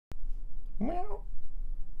Meow.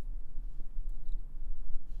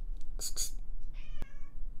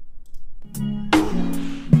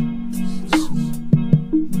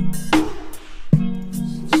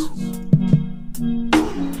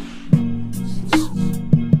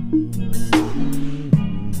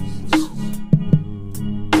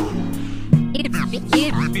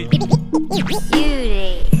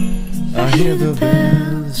 I hear the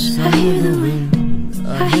bells, I hear the wind,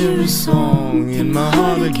 I hear a song in my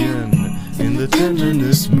heart again. And the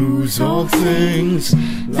tenderness moves all things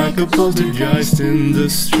like a poltergeist in the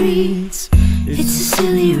streets. It's a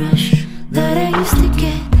silly rush that I used to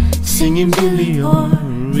get, singing Billie or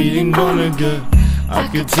reading Vonnegut. I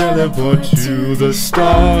could teleport to the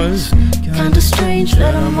stars. Kinda strange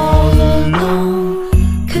that I'm all alone,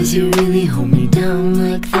 'cause you really hold me down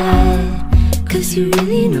like that. 'Cause you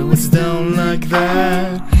really know it's down like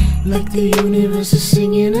that. Like the universe is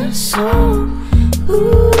singing a song.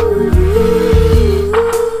 Ooh.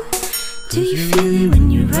 Do you feel it when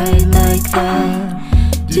you write like that?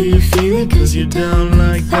 Do you feel it 'cause you're down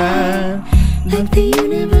like that? Like the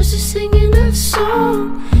universe is singing a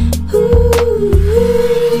song. Ooh.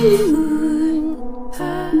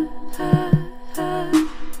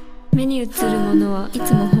 目に映るものはい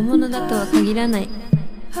つも本物だとは限らない。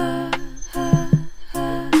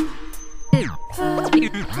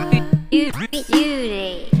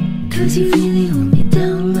Cause you really hold me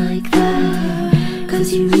down like that.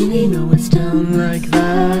 Cause you really know it's down like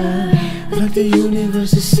that. Like the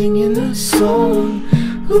universe is singing a song.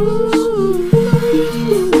 Ooh.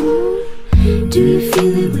 Do you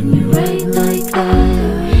feel it when you write like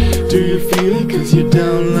that? Do you feel it 'cause you're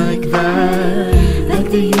down like that? Like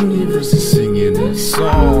the universe is singing a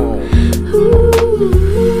song. Ooh.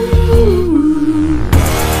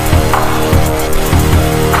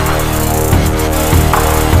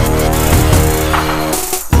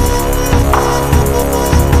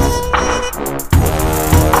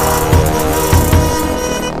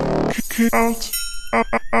 Ouch,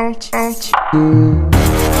 ouch, ouch.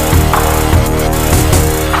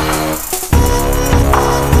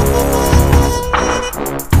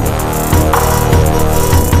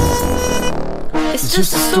 It's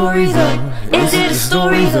just a story though. Is it a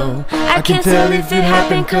story though? I can't tell if it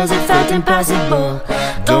happened 'cause it felt impossible.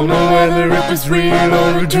 Don't know whether it was real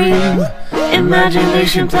or a dream.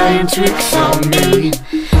 Imagination playing tricks on me.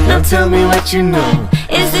 Now tell me what you know.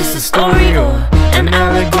 Is this a story or an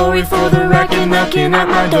allegory for the racket knocking at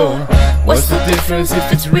my door? What's the difference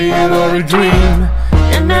if it's real or a dream?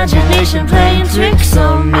 Imagination playing tricks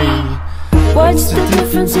on me. What's the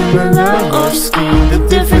difference in the love or scheme? The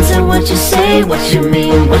difference in what you say, what you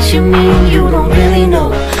mean, you don't really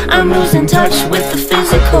know. I'm losing touch with the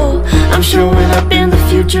physical. I'm showing up in the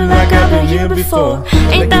future like I've been here before.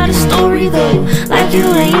 Ain't that a story though? Like you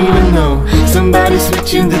ain't even know. Somebody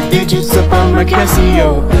switching the digits up on my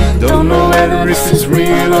Casio. Don't know whether this is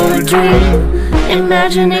real or a dream.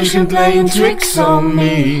 Imagination playing tricks on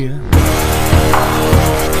me.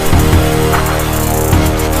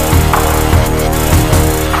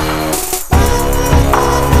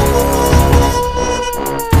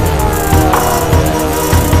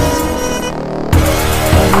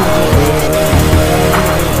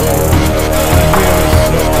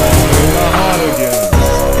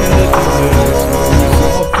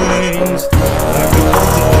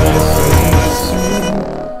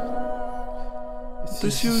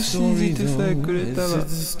私を信じてさえくれたら、こ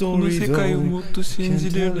の世界をもっと信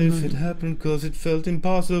じれるのに。